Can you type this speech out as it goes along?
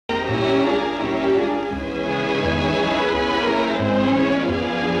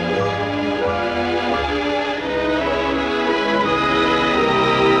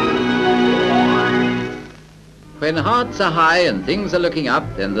When hearts are high and things are looking up,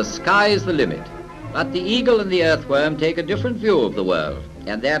 then the sky is the limit. But the eagle and the earthworm take a different view of the world,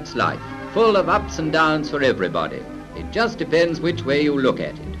 and that's life, full of ups and downs for everybody. It just depends which way you look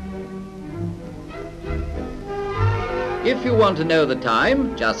at it. If you want to know the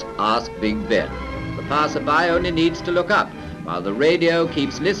time, just ask Big Ben. The passerby only needs to look up, while the radio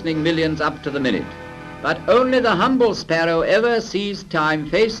keeps listening millions up to the minute. But only the humble sparrow ever sees time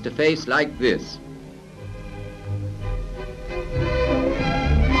face to face like this.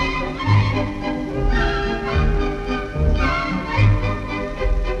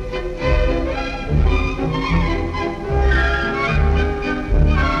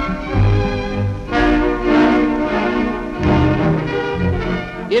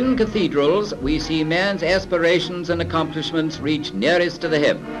 In cathedrals, we see man's aspirations and accomplishments reach nearest to the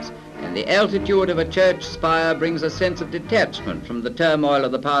heavens, and the altitude of a church spire brings a sense of detachment from the turmoil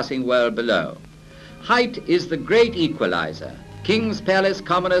of the passing world below. Height is the great equalizer. King's palace,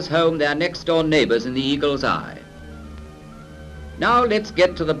 commoner's home, their next-door neighbors in the eagle's eye. Now let's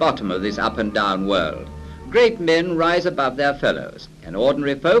get to the bottom of this up and down world. Great men rise above their fellows, and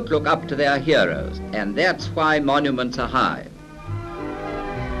ordinary folk look up to their heroes, and that's why monuments are high.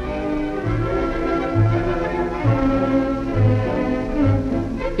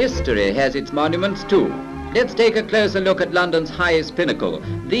 History has its monuments too. Let's take a closer look at London's highest pinnacle,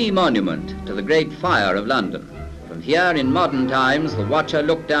 the monument to the Great Fire of London. From here in modern times, the watcher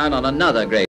looked down on another great